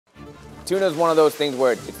Tuna is one of those things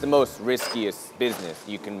where it's the most riskiest business.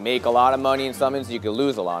 You can make a lot of money in some instances, you can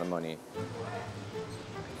lose a lot of money.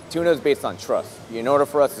 Tuna is based on trust. In order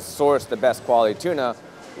for us to source the best quality tuna,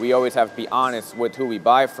 we always have to be honest with who we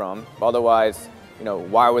buy from. Otherwise,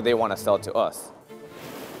 why would they want to sell to us?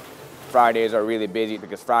 Fridays are really busy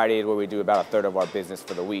because Friday is where we do about 1/3 of our business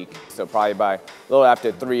for the week. So probably by a little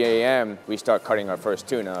after 3 a.m., we start cutting our first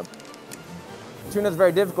tuna. Tuna is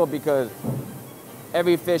very difficult because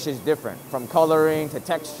every fish is different, from coloring to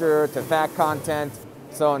texture to fat content.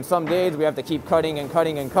 So on some days we have to keep cutting and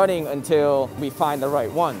cutting and cutting until we find the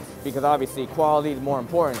right ones, because obviously quality is more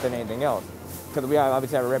important than anything else, because we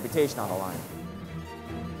obviously have a reputation on the line.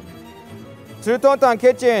 Tsutontan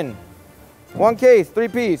kitchen, 1 case,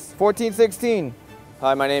 3-piece, 1416.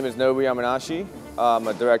 Hi, my name is Nobu Yamanashi. I'm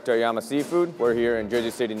a director at Yama Seafood. We're here in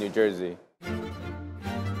Jersey City, New Jersey.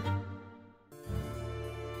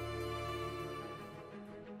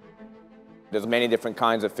 There's many different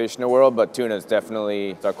kinds of fish in the world, but tuna is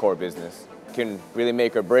definitely our core business. It can really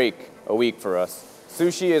make or break a week for us.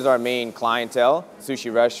 Sushi is our main clientele,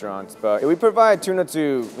 sushi restaurants, but we provide tuna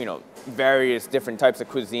to, various different types of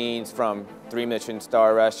cuisines, from 3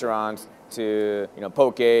 Michelin-star restaurants to,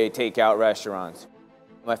 poke, takeout restaurants.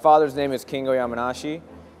 My father's name is Kingo Yamanashi.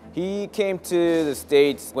 He came to the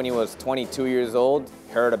States when he was 22 years old,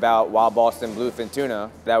 heard about wild Boston bluefin tuna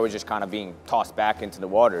that was just kind of being tossed back into the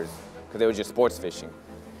waters, because they were just sports fishing.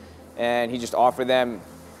 And he just offered them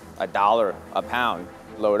 $1 a pound.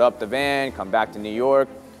 Load up the van, come back to New York,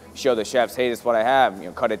 show the chefs, hey, this is what I have.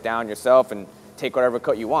 Cut it down yourself and take whatever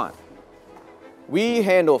cut you want. We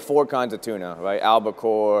handle 4 kinds of tuna, right?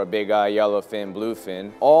 Albacore, bigeye, yellowfin,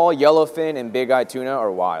 bluefin. All yellowfin and bigeye tuna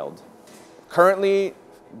are wild. Currently,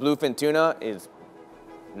 bluefin tuna is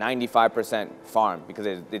 95% farm, because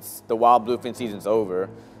it's the wild bluefin season's over.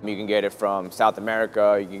 You can get it from South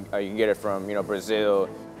America, you can get it from Brazil,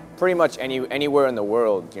 pretty much anywhere in the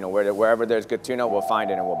world. Wherever there's good tuna, we'll find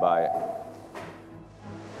it and we'll buy it.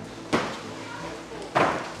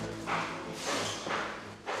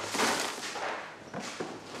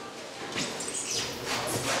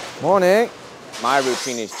 Morning. My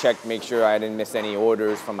routine is check, make sure I didn't miss any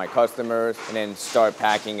orders from my customers, and then start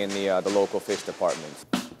packing in the local fish departments.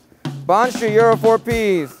 Bond Street, Euro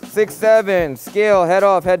 4-piece, 6'7", scale, head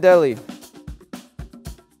off, head deli.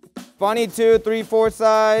 Funny 2, 3/4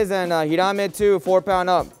 size, and Hirame 2, 4-pound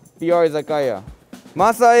up, BR Izakaya.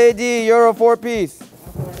 Masa AD, Euro 4-piece.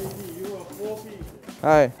 Masa AD, Euro 4-piece.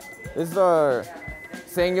 Hi, this is our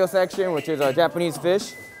Sangyo section, which is our Japanese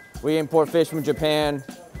fish. We import fish from Japan.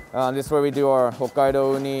 This is where we do our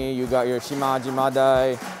Hokkaido uni, you got your shimaji,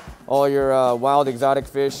 madai, all your wild exotic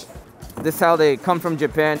fish. This is how they come from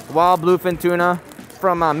Japan. Wild bluefin tuna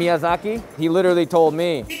from Miyazaki. He literally told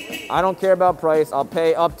me, I don't care about price, I'll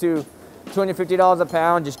pay up to $250 a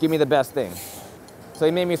pound, just give me the best thing. So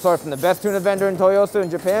he made me source from the best tuna vendor in Toyosu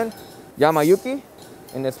in Japan, Yamayuki,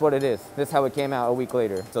 and that's what it is. This is how it came out a week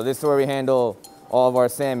later. So this is where we handle all of our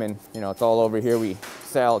salmon. It's all over here. We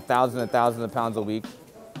sell thousands and thousands of pounds a week.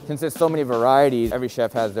 Since there's so many varieties, every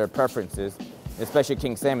chef has their preferences. Especially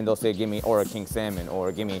king salmon, they'll say, give me Ora king salmon,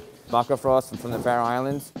 or give me baka frost from the Faroe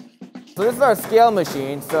Islands. So this is our scale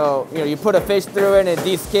machine. So, you put a fish through it and it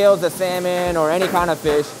descales the salmon or any kind of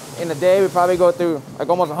fish. In a day, we probably go through like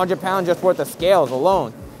almost 100 pounds just worth of scales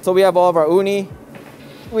alone. So we have all of our uni.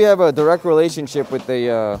 We have a direct relationship with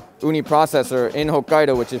the uni processor in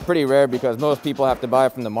Hokkaido, which is pretty rare because most people have to buy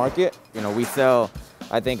it from the market. We sell,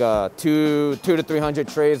 I think, 200 to 300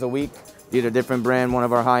 trays a week. These are different brand. One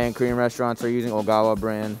of our high-end Korean restaurants are using Ogawa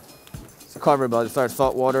brand. It's covered by it's our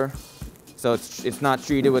salt water, so it's not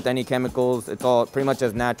treated with any chemicals. It's all pretty much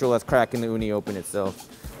as natural as cracking the uni open itself.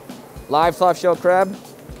 Live soft shell crab.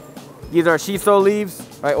 These are shiso leaves,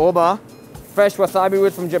 right? Oba. Fresh wasabi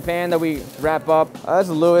root from Japan that we wrap up. This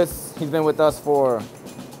is Louis. He's been with us for,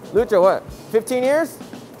 Lucha, what? 15 years?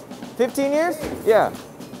 15 years? Yeah.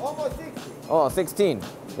 Almost 60. Oh, 16.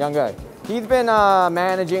 Young guy. He's been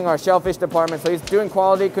managing our shellfish department, so he's doing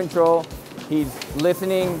quality control. He's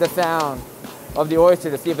listening the sound of the oyster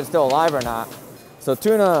to see if it's still alive or not. So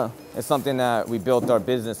tuna is something that we built our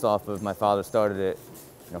business off of. My father started it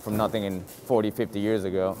from nothing in 40, 50 years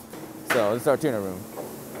ago. So this is our tuna room.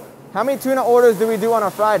 How many tuna orders do we do on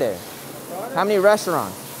a Friday? Friday? How many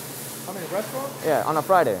restaurants? How many restaurants? Yeah, on a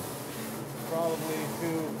Friday. Probably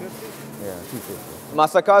 250. Yeah, 250.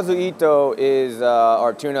 Masakazu Ito is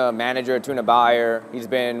our tuna manager, tuna buyer. He's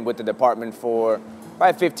been with the department for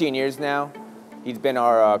probably 15 years now. He's been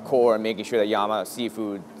our core in making sure that Yama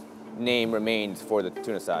Seafood name remains for the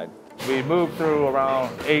tuna side. We moved through around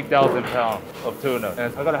 8,000 pounds of tuna,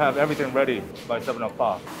 and I gotta have everything ready by 7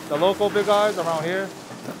 o'clock. The local big eyes around here,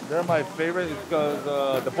 they're my favorite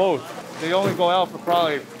because the boats, they only go out for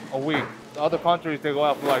probably a week. The other countries, they go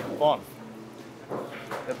out for like months.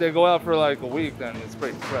 If they go out for like a week, then it's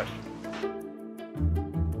pretty fresh.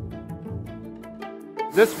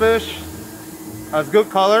 This fish has good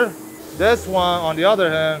color. This one, on the other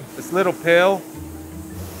hand, is a little pale.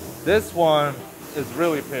 This one is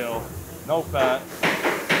really pale, no fat.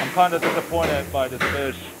 I'm kind of disappointed by this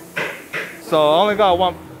fish. So I only got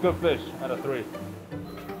one good fish out of 3.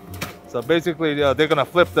 So basically, they're gonna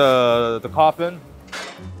flip the coffin.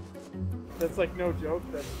 That's like no joke.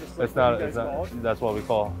 That's just like It's not, that's what we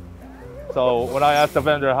call. So when I ask the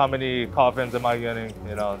vendor how many coffins am I getting,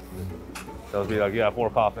 you know, they'll be like, yeah, 4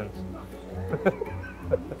 coffins.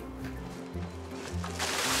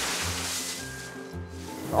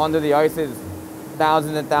 Under the ice is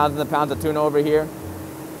thousands and thousands of pounds of tuna over here.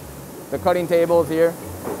 The cutting tables here.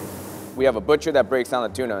 We have a butcher that breaks down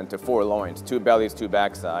the tuna into 4 loins, 2 bellies, 2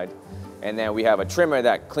 backside. And then we have a trimmer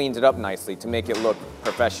that cleans it up nicely to make it look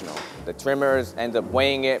professional. The trimmers ends up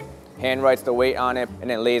weighing it, hand writes the weight on it, and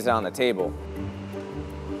then lays it on the table.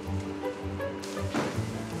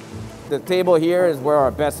 The table here is where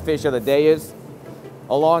our best fish of the day is.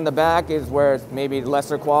 Along the back is where it's maybe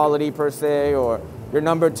lesser quality per se, or your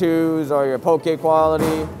number 2s or your poke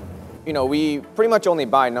quality. You know, we pretty much only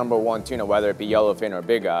buy number 1 tuna, whether it be yellowfin or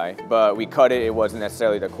bigeye, but we cut it, it wasn't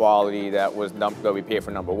necessarily the quality that we paid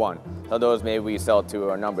for number 1. So those maybe we sell to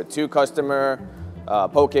our number 2 customer,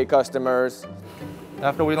 poke customers.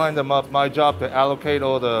 After we line them up, my job to allocate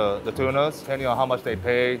all the tunas, depending on how much they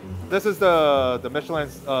pay. This is the Michelin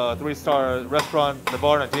 3-star restaurant, Le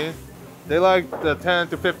Bernardin. They like the 10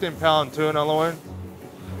 to 15 pound tuna loin.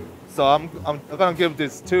 So I'm gonna give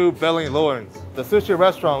these 2 belly loins. The sushi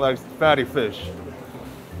restaurant likes fatty fish,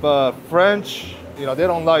 but French, you know, they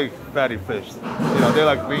don't like fatty fish. You know, they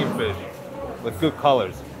like lean fish with good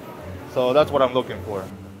colors. So that's what I'm looking for.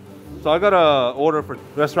 So I got an order for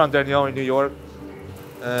Restaurant Daniel in New York,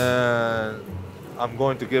 and I'm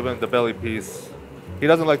going to give him the belly piece. He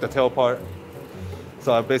doesn't like the tail part,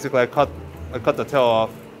 so I cut the tail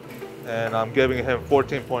off, and I'm giving him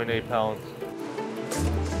 14.8 pounds.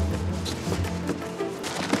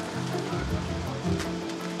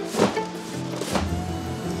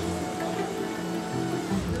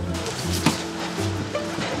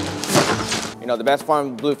 You know, the best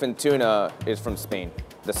farm bluefin tuna is from Spain.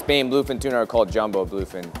 The Spain bluefin tuna are called jumbo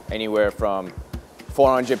bluefin, anywhere from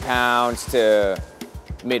 400 pounds to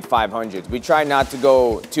mid 500s. We try not to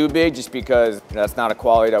go too big just because that's not a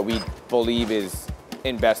quality that we believe is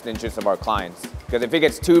in best interest of our clients. Because if it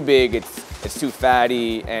gets too big, it's too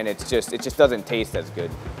fatty and it just doesn't taste as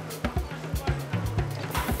good.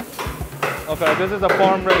 Okay, this is a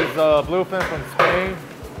farm-raised bluefin from Spain.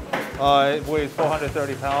 It weighs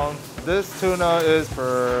 430 pounds. This tuna is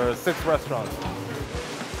for 6 restaurants.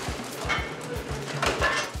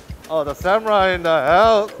 Oh, the samurai in the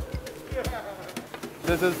house.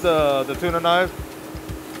 This is the tuna knife.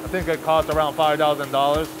 I think it costs around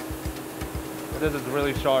 $5,000. This is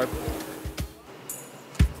really sharp.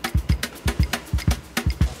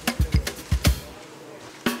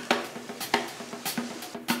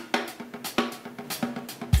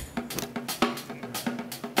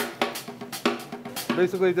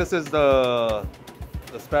 Basically, this is the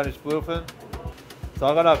Spanish bluefin. So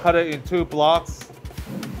I'm gonna cut it in 2 blocks.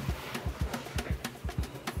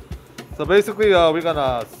 So basically, we're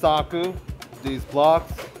gonna saku these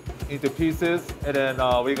blocks into pieces, and then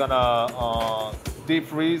we're gonna deep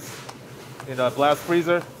freeze in a blast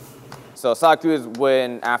freezer. So saku is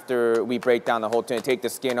when, after we break down the whole tuna, take the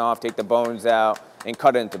skin off, take the bones out, and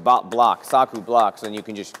cut it into blocks, saku blocks, and you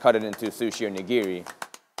can just cut it into sushi or nigiri.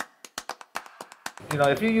 You know,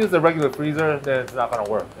 if you use a regular freezer, then it's not gonna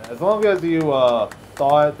work. As long as you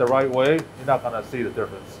thaw it the right way, you're not gonna see the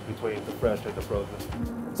difference between the fresh and the frozen.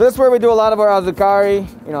 So this is where we do a lot of our azukari.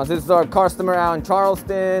 You know, this is our customer out in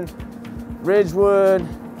Charleston, Ridgewood,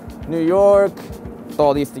 New York.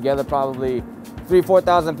 All these together, probably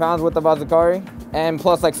 3,000–4,000 pounds worth of azukari. And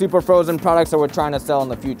plus like super frozen products that we're trying to sell in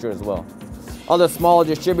the future as well. Other smaller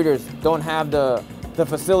distributors don't have the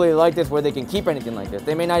facility like this where they can keep anything like this.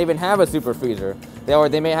 They may not even have a super freezer.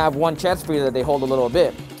 They may have one chest freezer that they hold a little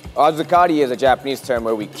bit. Azukari is a Japanese term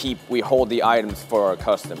where we hold the items for our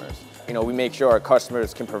customers. You know, we make sure our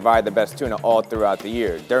customers can provide the best tuna all throughout the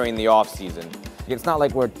year, during the off season. It's not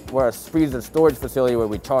like we're a freezer storage facility where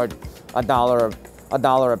we charge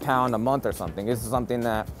 $1 a pound a month or something. This is something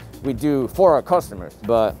that we do for our customers,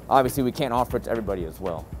 but obviously we can't offer it to everybody as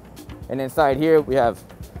well. And inside here we have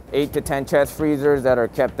 8 to 10 chest freezers that are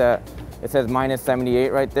kept at, it says minus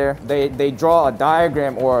 78 right there. They draw a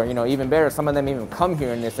diagram, or even better, some of them even come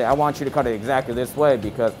here and they say, I want you to cut it exactly this way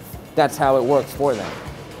because that's how it works for them.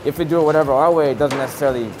 If we do it whatever our way, it doesn't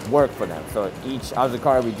necessarily work for them. So each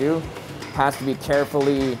albacore we do has to be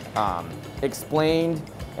carefully explained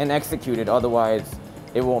and executed, otherwise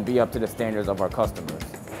it won't be up to the standards of our customers.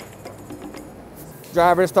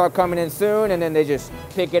 Drivers start coming in soon, and then they just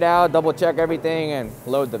pick it out, double check everything, and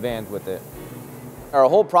load the vans with it. Our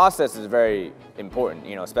whole process is very important,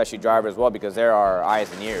 especially drivers as well, because they're our eyes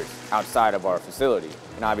and ears outside of our facility.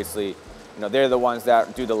 And obviously, they're the ones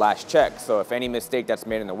that do the last check. So if any mistake that's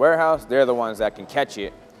made in the warehouse, they're the ones that can catch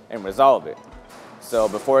it and resolve it. So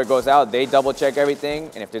before it goes out, they double check everything,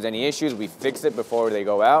 and if there's any issues, we fix it before they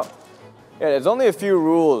go out. Yeah, there's only a few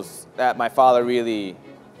rules that my father really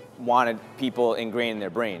wanted people ingrained in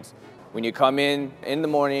their brains. When you come in the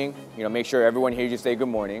morning, make sure everyone hears you say good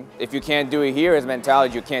morning. If you can't do it here, his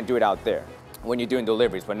mentality, you can't do it out there. When you're doing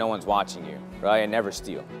deliveries, when no one's watching you, right? And never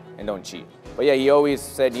steal, and don't cheat. But yeah, he always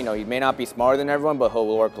said, he may not be smarter than everyone, but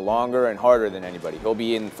he'll work longer and harder than anybody. He'll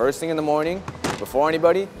be in first thing in the morning, before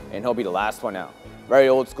anybody, and he'll be the last one out. Very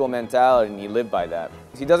old school mentality, and he lived by that.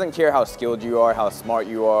 He doesn't care how skilled you are, how smart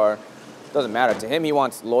you are. It doesn't matter. To him, he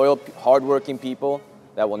wants loyal, hardworking people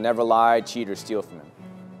that will never lie, cheat, or steal from him.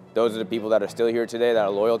 Those are the people that are still here today that are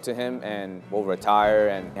loyal to him and will retire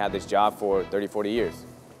and have this job for 30, 40 years.